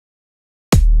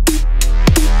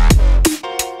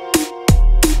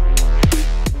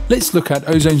Let's look at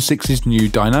Ozone 6's new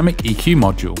Dynamic EQ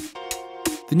module.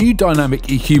 The new Dynamic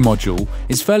EQ module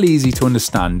is fairly easy to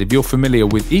understand if you're familiar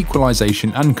with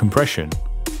equalization and compression,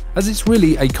 as it's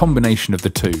really a combination of the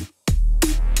two.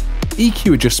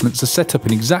 EQ adjustments are set up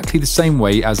in exactly the same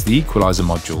way as the equalizer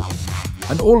module,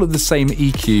 and all of the same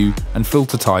EQ and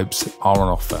filter types are on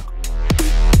offer.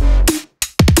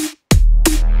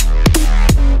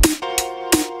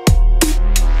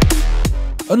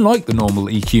 Unlike the normal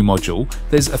EQ module,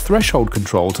 there's a threshold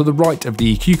control to the right of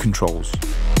the EQ controls.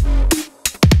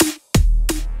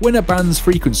 When a band's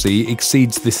frequency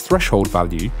exceeds this threshold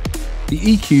value, the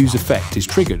EQ's effect is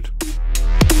triggered.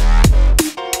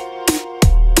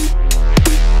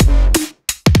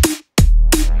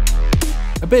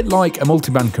 A bit like a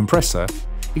multiband compressor,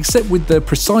 except with the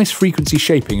precise frequency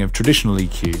shaping of traditional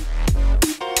EQ.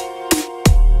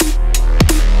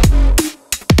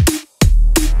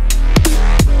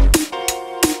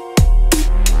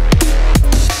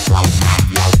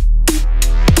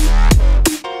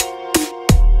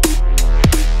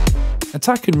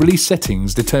 Attack and release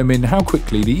settings determine how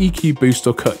quickly the EQ boost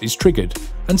or cut is triggered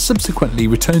and subsequently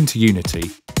returned to Unity.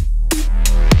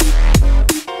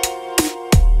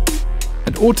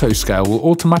 And auto scale will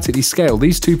automatically scale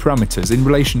these two parameters in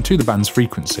relation to the band's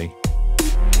frequency.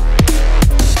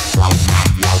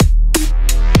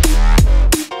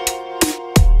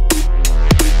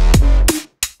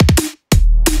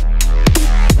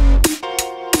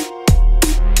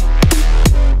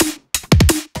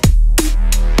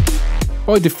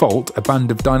 By default, a band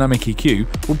of dynamic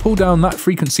EQ will pull down that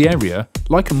frequency area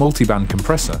like a multiband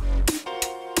compressor.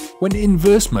 When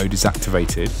inverse mode is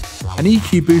activated, an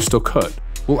EQ boost or cut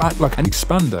will act like an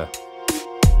expander.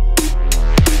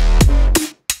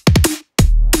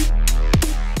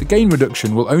 The gain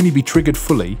reduction will only be triggered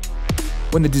fully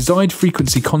when the desired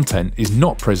frequency content is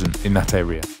not present in that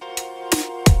area.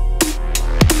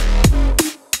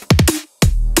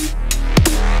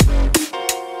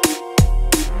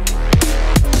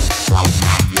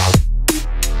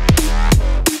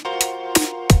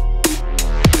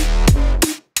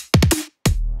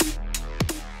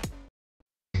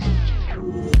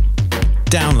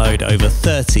 Download over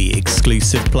 30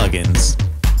 exclusive plugins.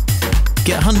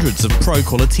 Get hundreds of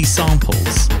pro-quality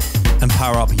samples and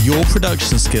power up your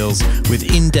production skills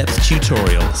with in-depth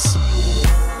tutorials.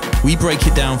 We break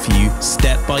it down for you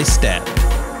step by step,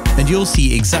 and you'll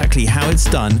see exactly how it's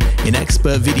done in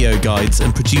expert video guides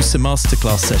and producer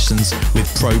masterclass sessions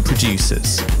with pro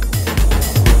producers.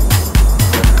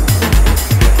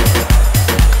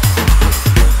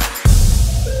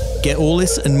 Get all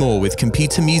this and more with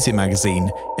Computer Music Magazine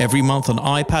every month on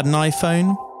iPad and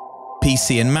iPhone,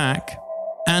 PC and Mac,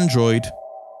 Android,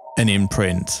 and in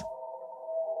print.